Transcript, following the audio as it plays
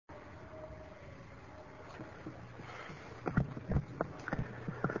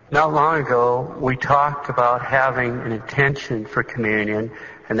Not long ago, we talked about having an intention for communion,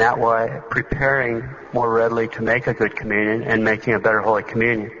 and that way preparing more readily to make a good communion and making a better Holy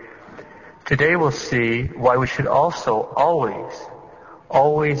Communion. Today we'll see why we should also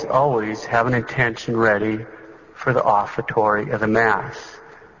always have an intention ready for the offertory of the Mass.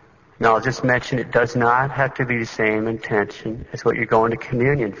 Now I'll just mention it does not have to be the same intention as what you're going to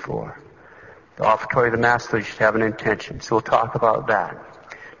communion for. The offertory of the Mass, though, you should have an intention. So we'll talk about that.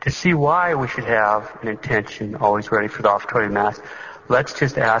 To see why we should have an intention always ready for the offertory of the Mass, let's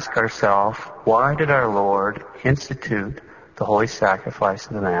just ask ourselves, why did our Lord institute the holy sacrifice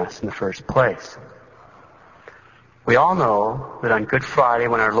of the Mass in the first place? We all know that on Good Friday,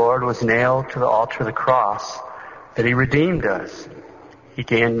 when our Lord was nailed to the altar of the cross, that He redeemed us. He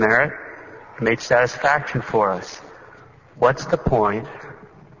gained merit and made satisfaction for us. What's the point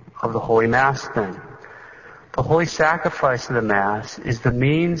of the Holy Mass then? The holy sacrifice of the Mass is the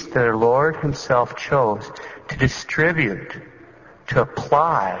means that our Lord Himself chose to distribute, to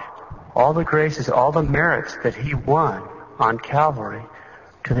apply all the graces, all the merits that He won on Calvary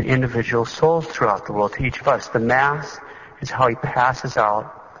to the individual souls throughout the world, to each of us. The Mass is how He passes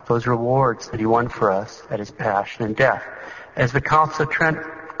out those rewards that He won for us at His passion and death. As the Council of Trent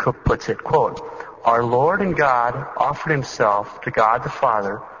puts it, quote, "Our Lord and God offered Himself to God the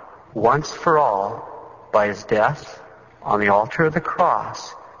Father once for all by His death on the altar of the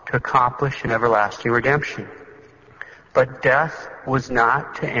cross to accomplish an everlasting redemption. But death was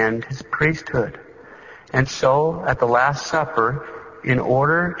not to end His priesthood. And so, at the Last Supper, in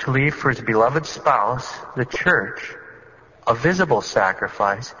order to leave for His beloved spouse, the Church, a visible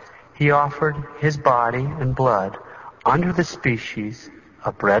sacrifice, He offered His body and blood under the species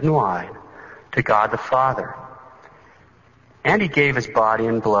of bread and wine to God the Father. And He gave His body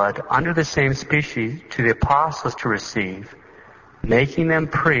and blood under the same species to the apostles to receive, making them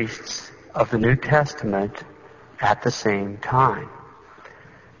priests of the New Testament at the same time.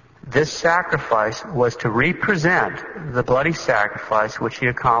 This sacrifice was to represent the bloody sacrifice which He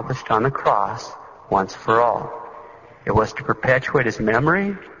accomplished on the cross once for all. It was to perpetuate His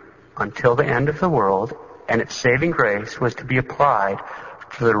memory until the end of the world, and its saving grace was to be applied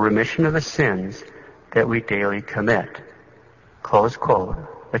for the remission of the sins that we daily commit." Close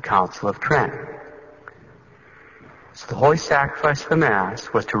quote, the Council of Trent. So the holy sacrifice of the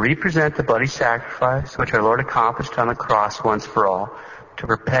Mass was to represent the bloody sacrifice which our Lord accomplished on the cross once for all, to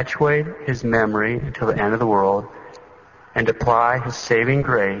perpetuate His memory until the end of the world, and apply His saving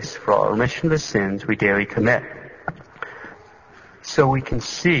grace for all remission of the sins we daily commit. So we can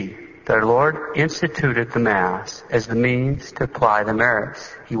see that our Lord instituted the Mass as the means to apply the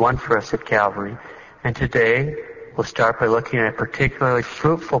merits He won for us at Calvary. And today, we'll start by looking at a particularly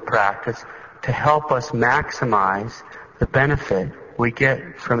fruitful practice to help us maximize the benefit we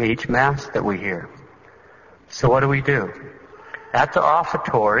get from each Mass that we hear. So what do? At the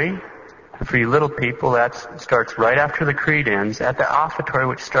offertory, and for you little people, that starts right after the Creed ends. At the offertory,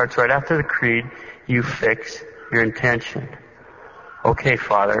 which starts right after the Creed, you fix your intention. Okay,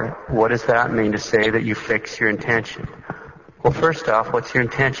 Father, what does that mean to say that you fix your intention? Well, first off, what's your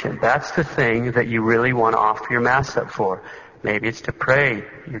intention? That's the thing that you really want to offer your Mass up for. Maybe it's to pray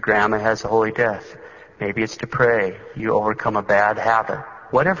your grandma has a holy death. Maybe it's to pray you overcome a bad habit.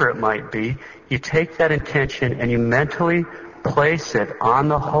 Whatever it might be, you take that intention and you mentally place it on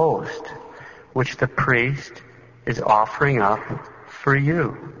the host, which the priest is offering up for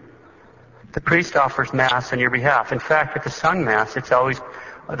you. The priest offers Mass on your behalf. In fact, at the sung Mass, it's always,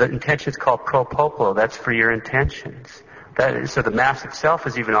 the intention is called pro popolo. That's for your intentions. So the Mass itself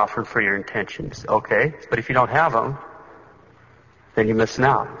is even offered for your intentions, okay? But if you don't have them, then you're missing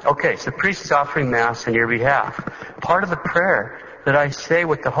out. Okay, so the priest is offering Mass on your behalf. Part of the prayer that I say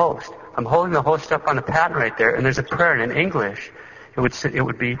with the host, I'm holding the host up on the paten right there, and there's a prayer in English. It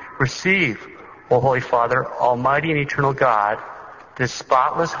would be, "Receive, O Holy Father, Almighty and Eternal God, this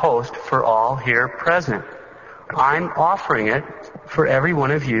spotless host for all here present. I'm offering it for every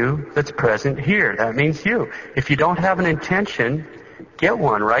one of you that's present here." That means you. If you don't have an intention, get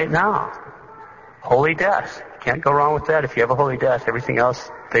one right now. Holy death. Can't go wrong with that. If you have a holy death, everything else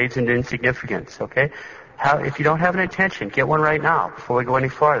fades into insignificance, okay? If you don't have an intention, get one right now before we go any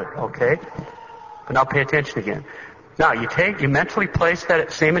farther, okay? But now pay attention again. Now, you mentally place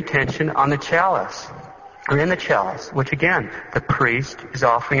that same intention on the chalice, or in the chalice, which again, the priest is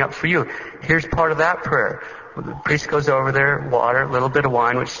offering up for you. Here's part of that prayer. The priest goes over there, water, a little bit of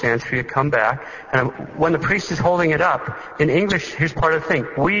wine, which stands for you to come back. And when the priest is holding it up, in English, here's part of the thing.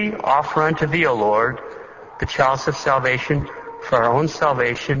 "We offer unto Thee, O Lord, the chalice of salvation, for our own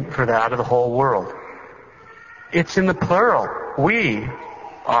salvation, for that of the whole world." It's in the plural. We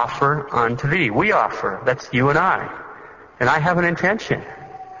offer unto thee. We offer. That's you and I. And I have an intention.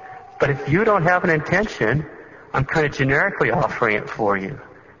 But if you don't have an intention, I'm kind of generically offering it for you.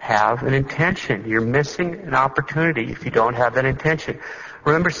 Have an intention. You're missing an opportunity if you don't have that intention.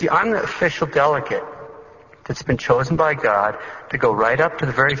 Remember, see, I'm the official delegate that's been chosen by God to go right up to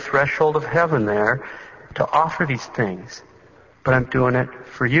the very threshold of heaven there to offer these things. But I'm doing it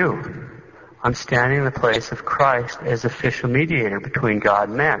for you. I'm standing in the place of Christ as official mediator between God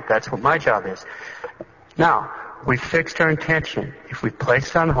and man. That's what my job is. Now, we fixed our intention. If we place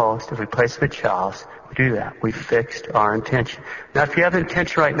it on the host, if we place it in the chalice, we do that. We fixed our intention. Now, if you have the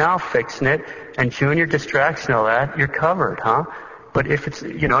intention right now fixing it, and Junior distracts and all that, you're covered, huh? But if it's,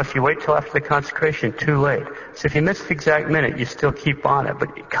 if you wait till after the consecration, too late. So if you miss the exact minute, you still keep on it.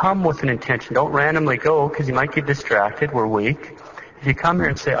 But come with an intention. Don't randomly go, because you might get distracted. We're weak. If you come here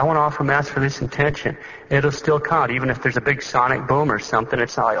and say, I want to offer Mass for this intention, it'll still count. Even if there's a big sonic boom or something,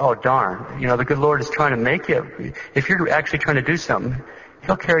 it's not like, oh, darn. The good Lord is trying to make you. If you're actually trying to do something,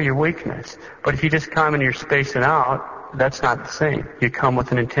 He'll carry your weakness. But if you just come and you're spacing out, that's not the same. You come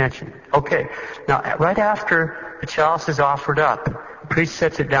with an intention. Okay. Now, right after the chalice is offered up, the priest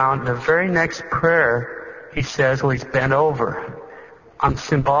sets it down. The very next prayer, he says, he's bent over. I'm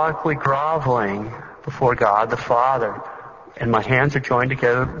symbolically groveling before God the Father. And my hands are joined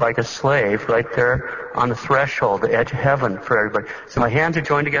together like a slave right there on the threshold, the edge of heaven for everybody. So my hands are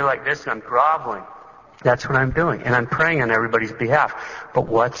joined together like this, and I'm groveling. That's what I'm doing. And I'm praying on everybody's behalf. But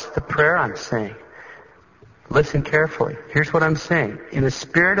what's the prayer I'm saying? Listen carefully. Here's what I'm saying. In the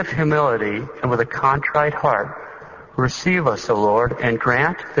spirit of humility and with a contrite heart, receive us, O Lord, and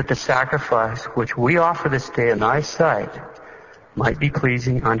grant that the sacrifice which we offer this day in thy sight might be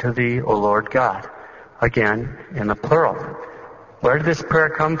pleasing unto thee, O Lord God. Again, in the plural. Where did this prayer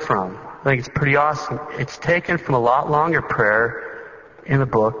come from? I think it's pretty awesome. It's taken from a lot longer prayer in the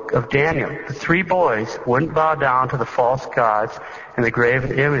book of Daniel. The 3 boys wouldn't bow down to the false gods and the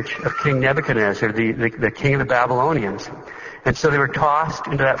graven image of King Nebuchadnezzar, the king of the Babylonians. And so they were tossed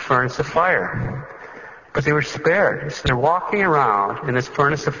into that furnace of fire. But they were spared. So they're walking around in this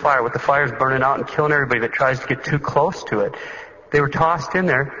furnace of fire with the fires burning out and killing everybody that tries to get too close to it. They were tossed in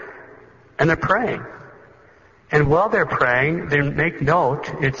there, and they're praying. And while they're praying, they make note,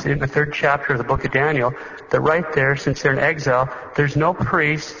 it's in the 3rd chapter of the book of Daniel, that right there, since they're in exile, there's no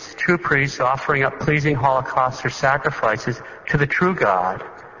priests, true priests, offering up pleasing holocausts or sacrifices to the true God.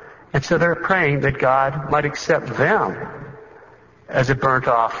 And so they're praying that God might accept them as a burnt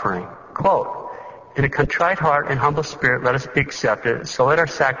offering. Quote, in a contrite heart and humble spirit, let us be accepted. So let our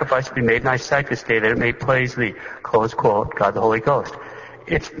sacrifice be made in thy sight this day, that it may please thee. Close quote, God the Holy Ghost.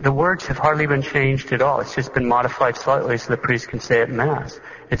 The words have hardly been changed at all. It's just been modified slightly so the priest can say it in Mass.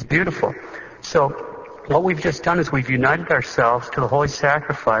 It's beautiful. So what we've just done is we've united ourselves to the holy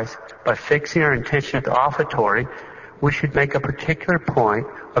sacrifice by fixing our intention at the offertory. We should make a particular point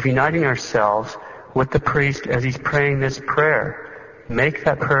of uniting ourselves with the priest as he's praying this prayer. Make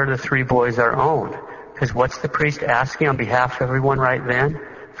that prayer to the 3 boys our own. Because what's the priest asking on behalf of everyone right then?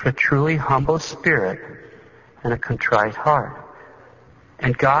 For a truly humble spirit and a contrite heart.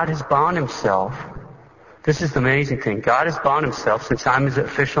 And God has bound Himself. This is the amazing thing. God has bound Himself, since I'm His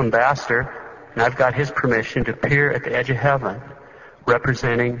official ambassador, and I've got His permission to appear at the edge of heaven,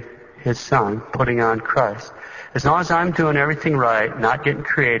 representing His Son, putting on Christ. As long as I'm doing everything right, not getting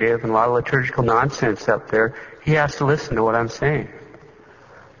creative and a lot of liturgical nonsense up there, He has to listen to what I'm saying.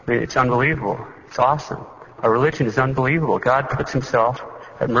 I mean, it's unbelievable. It's awesome. Our religion is unbelievable. God puts Himself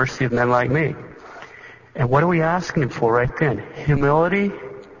at mercy of men like me. And what are we asking Him for right then? Humility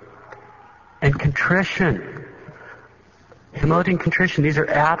and contrition. Humility and contrition, these are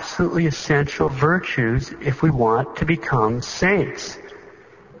absolutely essential virtues if we want to become saints.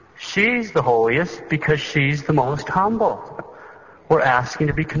 She's the holiest because she's the most humble. We're asking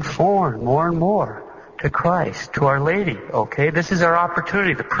to be conformed more and more to Christ, to Our Lady. Okay? This is our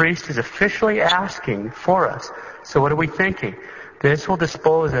opportunity. The priest is officially asking for us. So what are we thinking? This will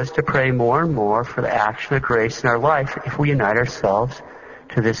dispose us to pray more and more for the action of grace in our life if we unite ourselves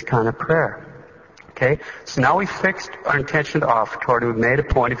to this kind of prayer. Okay? So now we've fixed our intention to offertory. We've made a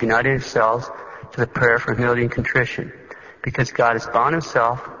point of uniting ourselves to the prayer for humility and contrition. Because God has bound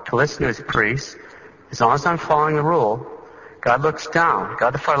Himself to listen to His priests. As long as I'm following the rule, God looks down.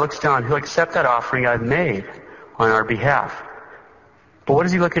 God the Father looks down. He'll accept that offering I've made on our behalf. But what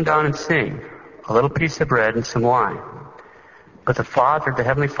is He looking down and seeing? A little piece of bread and some wine. But the Father, the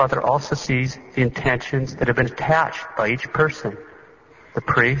Heavenly Father, also sees the intentions that have been attached by each person. The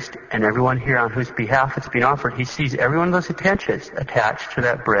priest and everyone here on whose behalf it's being offered. He sees every one of those intentions attached to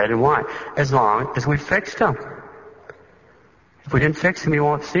that bread and wine, as long as we fixed them. If we didn't fix him, we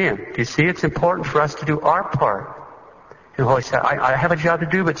won't see him. Do you see? It's important for us to do our part. And the Holy Spirit, I have a job to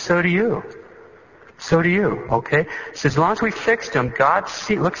do, but so do you. So do you, okay? So as long as we fixed him, God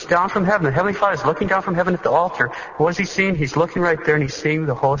looks down from heaven. The Heavenly Father is looking down from heaven at the altar. What is he seeing? He's looking right there and he's seeing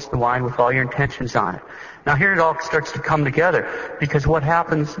the host and the wine with all your intentions on it. Now here it all starts to come together, because what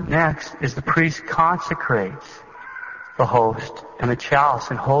happens next is the priest consecrates the host and the chalice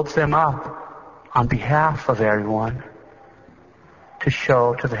and holds them up on behalf of everyone to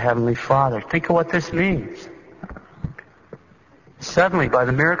show to the Heavenly Father. Think of what this means. Suddenly, by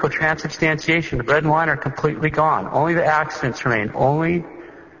the miracle of transubstantiation, the bread and wine are completely gone. Only the accidents remain. Only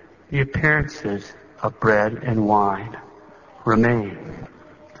the appearances of bread and wine remain.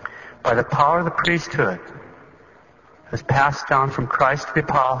 By the power of the priesthood, as passed down from Christ to the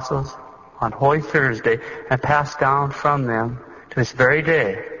apostles on Holy Thursday, and passed down from them to this very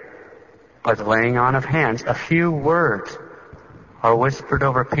day, by the laying on of hands, a few words are whispered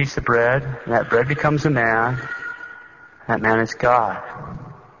over a piece of bread, and that bread becomes a man. That man is God.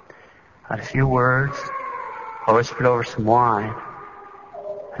 And a few words are whispered over some wine,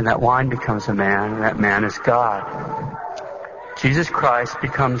 and that wine becomes a man, and that man is God. Jesus Christ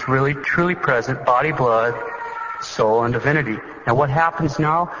becomes really, truly present, body, blood, soul, and divinity. And what happens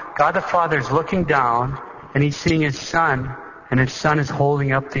now? God the Father is looking down, and he's seeing his Son, and his Son is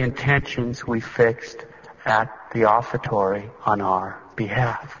holding up the intentions we fixed at the offertory on our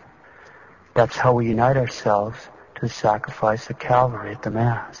behalf. That's how we unite ourselves to the sacrifice of Calvary at the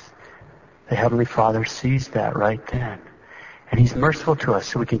Mass. The Heavenly Father sees that right then. And he's merciful to us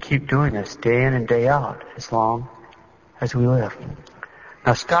so we can keep doing this day in and day out as long as we live.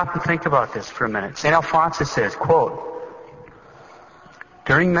 Now stop and think about this for a minute. St. Alphonsus says, quote,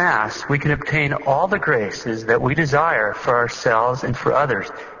 "During Mass, we can obtain all the graces that we desire for ourselves and for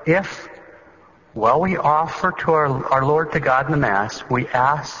others if, while we offer to our Lord to God in the Mass, we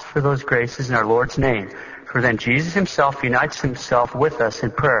ask for those graces in our Lord's name. For then Jesus himself unites himself with us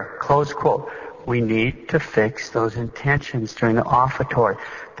in prayer." Close quote. We need to fix those intentions during the offertory.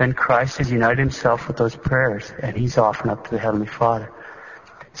 Then Christ has united himself with those prayers, and he's offering up to the Heavenly Father.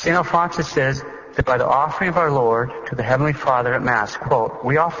 St. Alphonsus says that by the offering of our Lord to the Heavenly Father at Mass, quote,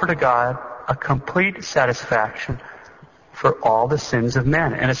 "we offer to God a complete satisfaction for all the sins of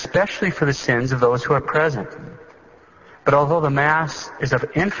men, and especially for the sins of those who are present. But although the Mass is of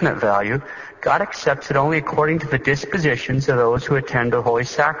infinite value, God accepts it only according to the dispositions of those who attend the Holy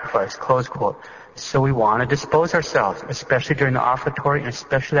Sacrifice." Close quote. So we want to dispose ourselves, especially during the offertory, and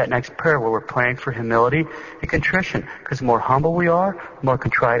especially that next prayer where we're praying for humility and contrition. Because the more humble we are, the more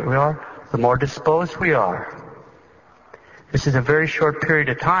contrite we are, the more disposed we are. This is a very short period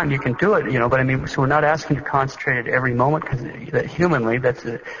of time. You can do it, but I mean, so we're not asking you to concentrate at every moment, because humanly, that's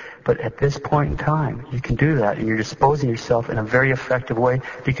it. But at this point in time, you can do that, and you're disposing yourself in a very effective way,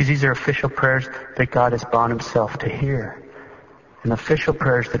 because these are official prayers that God has bound himself to hear. And official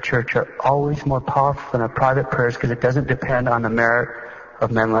prayers of the Church are always more powerful than our private prayers, because it doesn't depend on the merit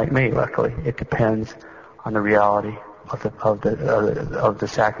of men like me, luckily. It depends on the reality of the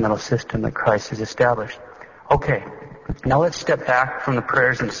sacramental system that Christ has established. Okay, now let's step back from the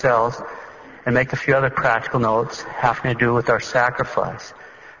prayers themselves and make a few other practical notes having to do with our sacrifice.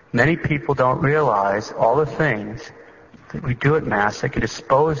 Many people don't realize all the things that we do at Mass that can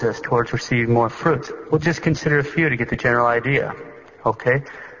dispose us towards receiving more fruits. We'll just consider a few to get the general idea. Okay?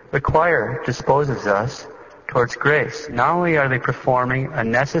 The choir disposes us towards grace. Not only are they performing a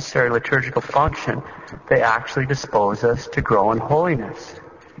necessary liturgical function, they actually dispose us to grow in holiness.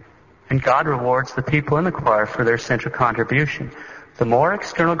 And God rewards the people in the choir for their central contribution. The more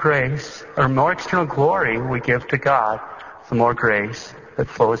external grace, or more external glory we give to God, the more grace that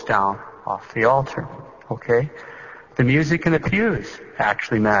flows down off the altar. Okay? The music in the pews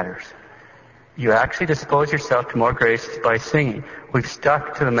actually matters. You actually dispose yourself to more graces by singing. We've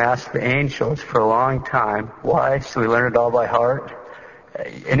stuck to the Mass of the Angels for a long time. Why? So we learn it all by heart.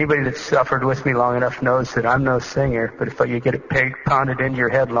 Anybody that's suffered with me long enough knows that I'm no singer, but if you get it pounded into your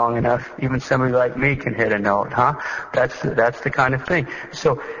head long enough, even somebody like me can hit a note, huh? That's the kind of thing.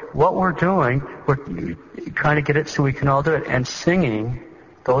 So what we're doing, we're trying to get it so we can all do it, and singing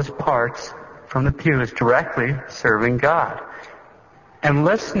those parts from the pews directly serving God. And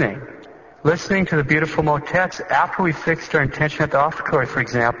listening to the beautiful motets after we fixed our intention at the offertory, for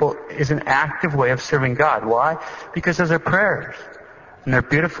example, is an active way of serving God. Why? Because those are prayers. And they're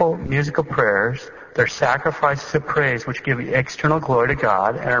beautiful musical prayers. They're sacrifices of praise which give external glory to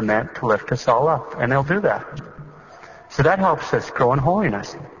God and are meant to lift us all up. And they'll do that. So that helps us grow in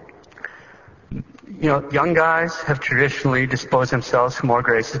holiness. young guys have traditionally disposed themselves for more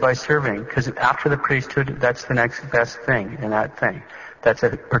graces by serving, because after the priesthood, that's the next best thing in that thing. That's a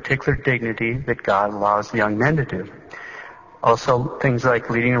particular dignity that God allows young men to do. Also, things like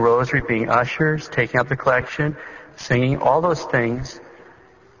leading the rosary, being ushers, taking up the collection, singing, all those things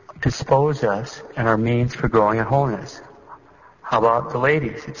dispose us and our means for growing in holiness. How about the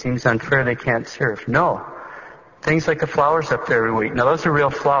ladies? It seems unfair they can't serve. No. Things like the flowers up there every week. Now, those are real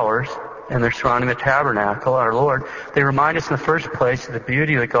flowers, and they're surrounding the tabernacle, our Lord. They remind us in the first place of the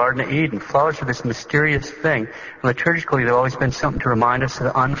beauty of the Garden of Eden. Flowers are this mysterious thing. And liturgically, they've always been something to remind us of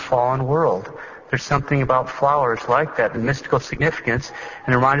the unfallen world. There's something about flowers like that, the mystical significance,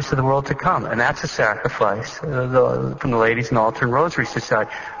 and remind us of the world to come. And that's a sacrifice from the Ladies and Altar and Rosary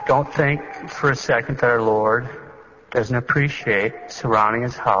Society. Don't think for a second that our Lord doesn't appreciate surrounding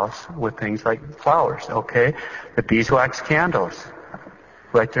his house with things like flowers, okay? The beeswax candles,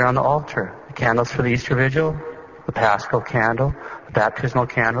 right there on the altar. The candles for the Easter Vigil, the Paschal candle, the baptismal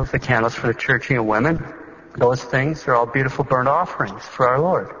candles, the candles for the churching of women. Those things are all beautiful burnt offerings for our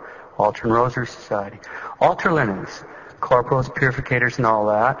Lord. Altar and Rosary Society. Altar linens, corporals, purificators, and all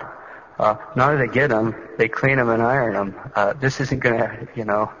that. Not only they get them, they clean them and iron them. This isn't going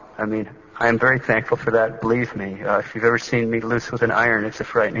to, I am very thankful for that, believe me. If you've ever seen me loose with an iron, it's a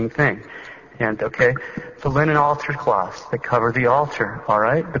frightening thing. And, the linen altar cloths that cover the altar, all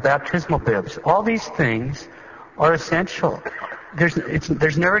right? The baptismal bibs. All these things are essential. There's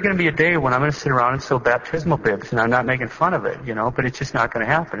never going to be a day when I'm going to sit around and sew baptismal bibs, and I'm not making fun of it, but it's just not going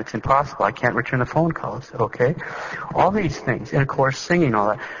to happen. It's impossible. I can't return the phone calls, okay? All these things, and of course singing, all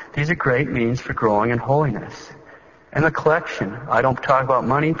that. These are great means for growing in holiness. And the collection. I don't talk about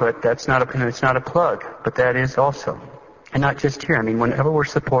money, but it's not a plug, but that is also. And not just here. Whenever we're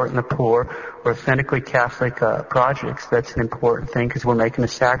supporting the poor or authentically Catholic projects, that's an important thing because we're making a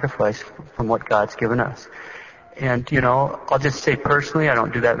sacrifice from what God's given us. And, I'll just say personally, I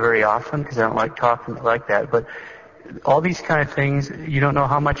don't do that very often because I don't like talking like that. But all these kind of things, you don't know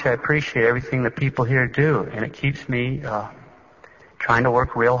how much I appreciate everything that people here do. And it keeps me trying to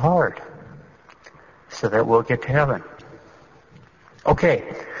work real hard so that we'll get to heaven.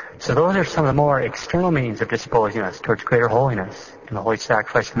 Okay, so those are some of the more external means of disposing us towards greater holiness in the Holy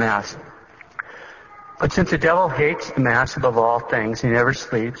Sacrifice of Mass. But since the devil hates the Mass above all things, he never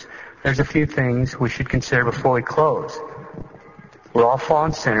sleeps, there's a few things we should consider before we close. We're all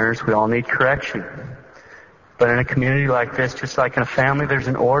fallen sinners. We all need correction. But in a community like this, just like in a family, there's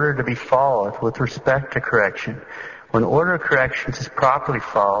an order to be followed with respect to correction. When the order of corrections is properly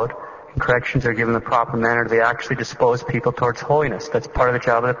followed, and corrections are given the proper manner, they actually dispose people towards holiness. That's part of the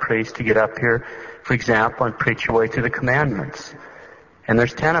job of the priest, to get up here, for example, and preach your way through the commandments. And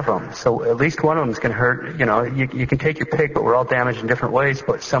there's 10 of them. So at least one of them is going to hurt. You can take your pick, but we're all damaged in different ways.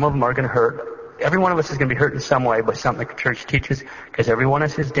 But some of them are going to hurt. Every one of us is going to be hurt in some way by something the church teaches, because every one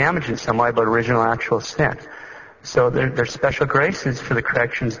of us is damaged in some way by original actual sin. So there's special graces for the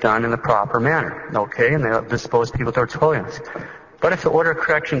corrections done in the proper manner. Okay? And they'll dispose people towards holiness. But if the order of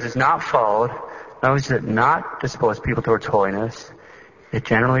corrections is not followed, not only does it not dispose people towards holiness, it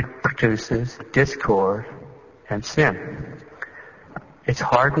generally produces discord and sin. It's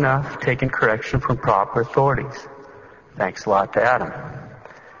hard enough taking correction from proper authorities. Thanks a lot to Adam.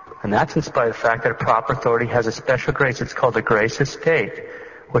 And that's in spite of the fact that a proper authority has a special grace. It's called the grace of state,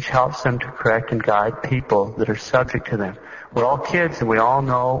 which helps them to correct and guide people that are subject to them. We're all kids, and we all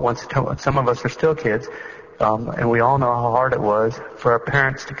know, some of us are still kids, and we all know how hard it was for our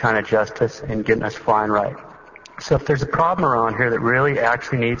parents to kind of adjust us and getting us flying right. So if there's a problem around here that really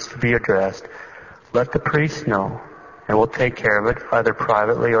actually needs to be addressed, let the priest know. And we'll take care of it, either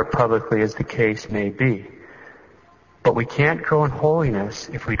privately or publicly, as the case may be. But we can't grow in holiness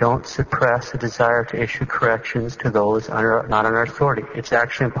if we don't suppress a desire to issue corrections to those not under our authority. It's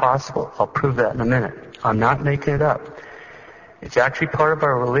actually impossible. I'll prove that in a minute. I'm not making it up. It's actually part of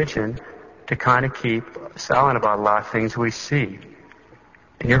our religion to kind of keep silent about a lot of things we see.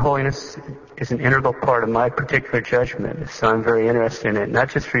 And your holiness is an integral part of my particular judgment, so I'm very interested in it, not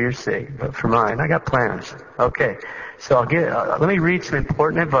just for your sake, but for mine. I got plans. Okay, so let me read some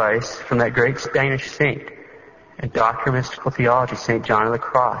important advice from that great Spanish saint and doctor of mystical theology, St. John of the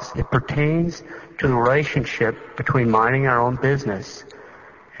Cross. It pertains to the relationship between minding our own business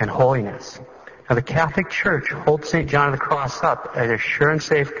and holiness. Now, the Catholic Church holds St. John of the Cross up as a sure and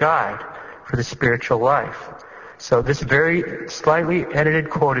safe guide for the spiritual life. So this very slightly edited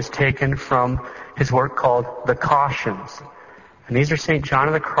quote is taken from his work called The Cautions. And these are St. John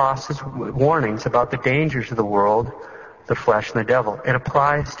of the Cross's warnings about the dangers of the world, the flesh, and the devil. It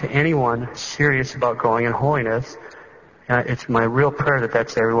applies to anyone serious about growing in holiness, It's my real prayer that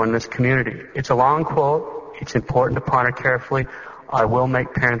that's everyone in this community. It's a long quote. It's important to ponder carefully. I will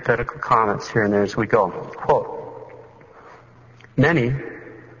make parenthetical comments here and there as we go. Quote, many,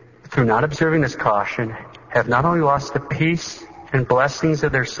 through not observing this caution, have not only lost the peace and blessings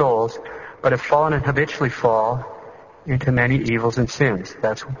of their souls, but have fallen and habitually fall into many evils and sins.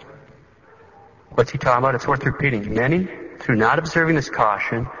 That's what's he talking about? It's worth repeating. Many, through not observing this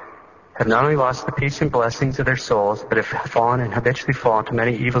caution, have not only lost the peace and blessings of their souls, but have fallen and habitually fallen into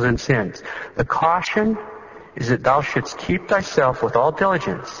many evils and sins. The caution is that thou shouldst keep thyself with all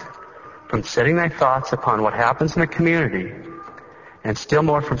diligence from setting thy thoughts upon what happens in the community, and still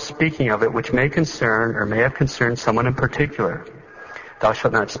more from speaking of it which may concern or may have concerned someone in particular. Thou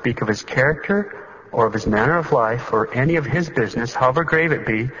shalt not speak of his character or of his manner of life or any of his business, however grave it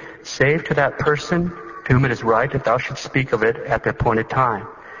be, save to that person to whom it is right that thou shouldst speak of it at the appointed time.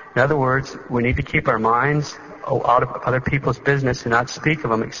 In other words, we need to keep our minds out of other people's business and not speak of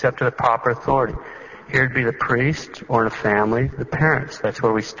them except to the proper authority. Here it'd be the priest, or in a family, the parents. That's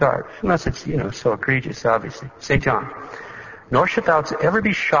where we start. Unless it's, so egregious, obviously. St. John. Nor shalt thou ever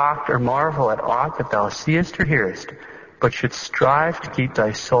be shocked or marvel at aught that thou seest or hearest, but should strive to keep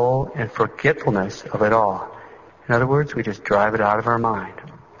thy soul in forgetfulness of it all. In other words, we just drive it out of our mind.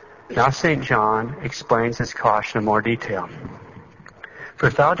 Now St. John explains this caution in more detail. For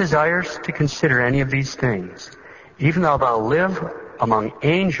if thou desirest to consider any of these things, even though thou live among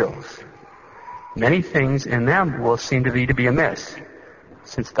angels, many things in them will seem to thee to be amiss,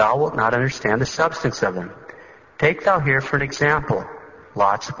 since thou wilt not understand the substance of them. Take thou here for an example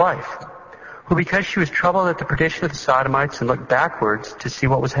Lot's wife, who because she was troubled at the perdition of the Sodomites and looked backwards to see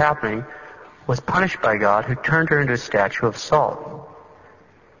what was happening, was punished by God, who turned her into a statue of salt.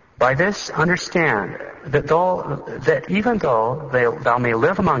 By this understand that even though thou may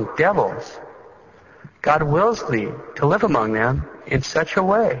live among devils, God wills thee to live among them in such a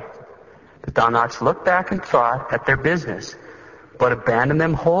way that thou not look back in thought at their business, but abandon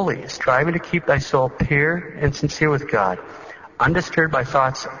them wholly, striving to keep thy soul pure and sincere with God, undisturbed by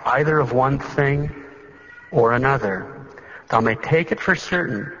thoughts either of one thing or another. Thou may take it for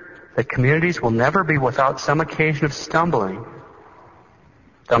certain that communities will never be without some occasion of stumbling.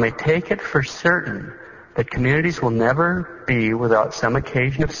 Thou may take it for certain that communities will never be without some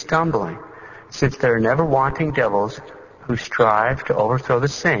occasion of stumbling, since there are never wanting devils who strive to overthrow the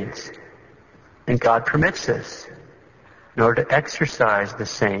saints. And God permits this in order to exercise the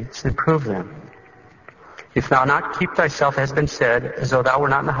saints and prove them. If thou not keep thyself, as has been said, as though thou were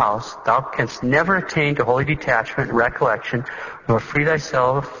not in the house, thou canst never attain to holy detachment and recollection, nor free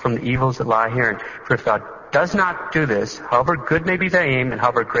thyself from the evils that lie herein. For if thou does not do this, however good may be thy aim and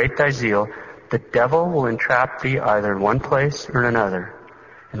however great thy zeal, the devil will entrap thee either in one place or in another.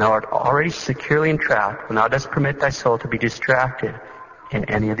 And thou art already securely entrapped when thou dost permit thy soul to be distracted in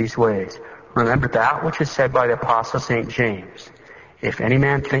any of these ways. Remember that which is said by the Apostle St. James. If any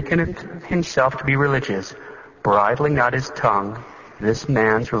man thinketh himself to be religious, bridling not his tongue, this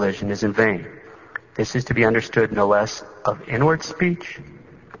man's religion is in vain. This is to be understood no less of inward speech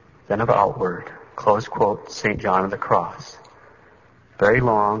than of outward. Close quote, St. John of the Cross. Very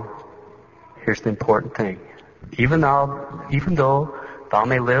long. Here's the important thing. Even though thou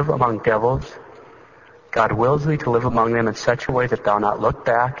may live among devils, God wills thee to live among them in such a way that thou not look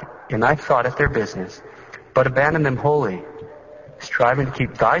back in thy thought at their business, but abandon them wholly, striving to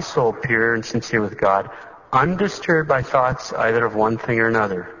keep thy soul pure and sincere with God, undisturbed by thoughts either of one thing or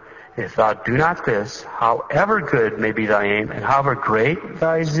another. If thou do not this, however good may be thy aim, and however great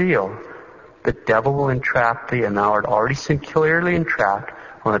thy zeal, the devil will entrap thee, and thou art already securely entrapped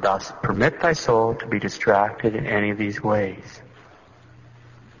when thou dost permit thy soul to be distracted in any of these ways.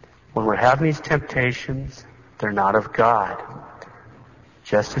 When we're having these temptations, they're not of God.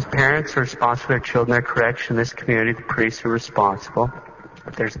 Just as parents are responsible for their children, their correction, in this community, the priests are responsible.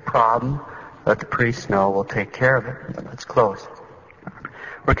 If there's a problem, let the priests know. We'll take care of it. Let's close.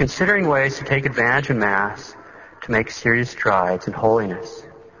 We're considering ways to take advantage of Mass to make serious strides in holiness.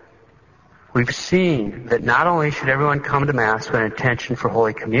 We've seen that not only should everyone come to Mass with an intention for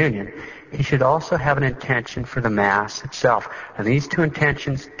Holy Communion, he should also have an intention for the Mass itself. And these two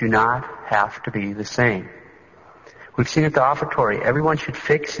intentions do not have to be the same. We've seen at the offertory, everyone should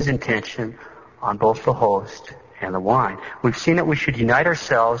fix his intention on both the host and the wine. We've seen that we should unite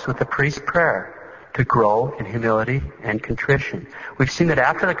ourselves with the priest's prayer to grow in humility and contrition. We've seen that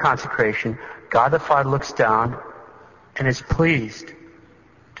after the consecration, God the Father looks down and is pleased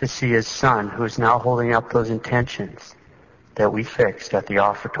to see his Son, who is now holding up those intentions that we fixed at the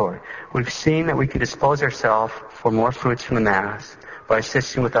offertory. We've seen that we can dispose ourselves for more fruits from the Mass by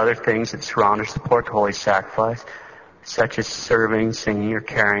assisting with other things that surround or support the Holy Sacrifice, such as serving, singing, or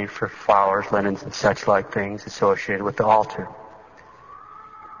caring for flowers, linens, and such like things associated with the altar.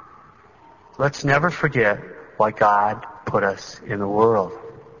 Let's never forget why God put us in the world.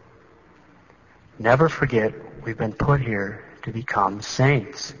 Never forget we've been put here to become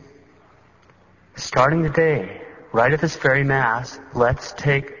saints. Starting today, right at this very Mass, let's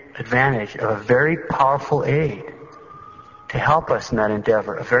take advantage of a very powerful aid to help us in that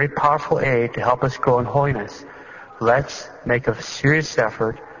endeavor, a very powerful aid to help us grow in holiness. Let's make a serious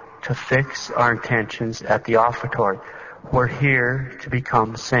effort to fix our intentions at the offertory. We're here to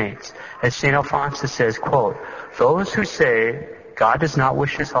become saints. As St. Alphonsus says, quote, "Those who say God does not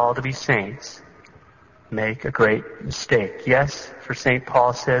wish us all to be saints make a great mistake." Yes, for St.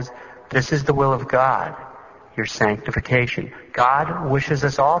 Paul says, this is the will of God, your sanctification. God wishes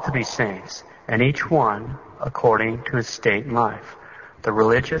us all to be saints, and each one according to his state in life. The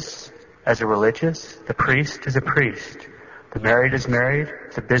religious as a religious, the priest as a priest, the married as married,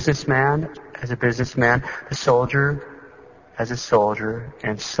 the businessman as a businessman, the soldier as a soldier,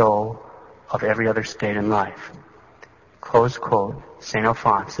 and so of every other state in life. Close quote, St.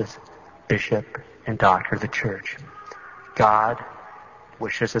 Alphonsus, Bishop and Doctor of the Church. God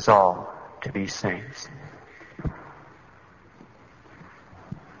wishes us all to be saints.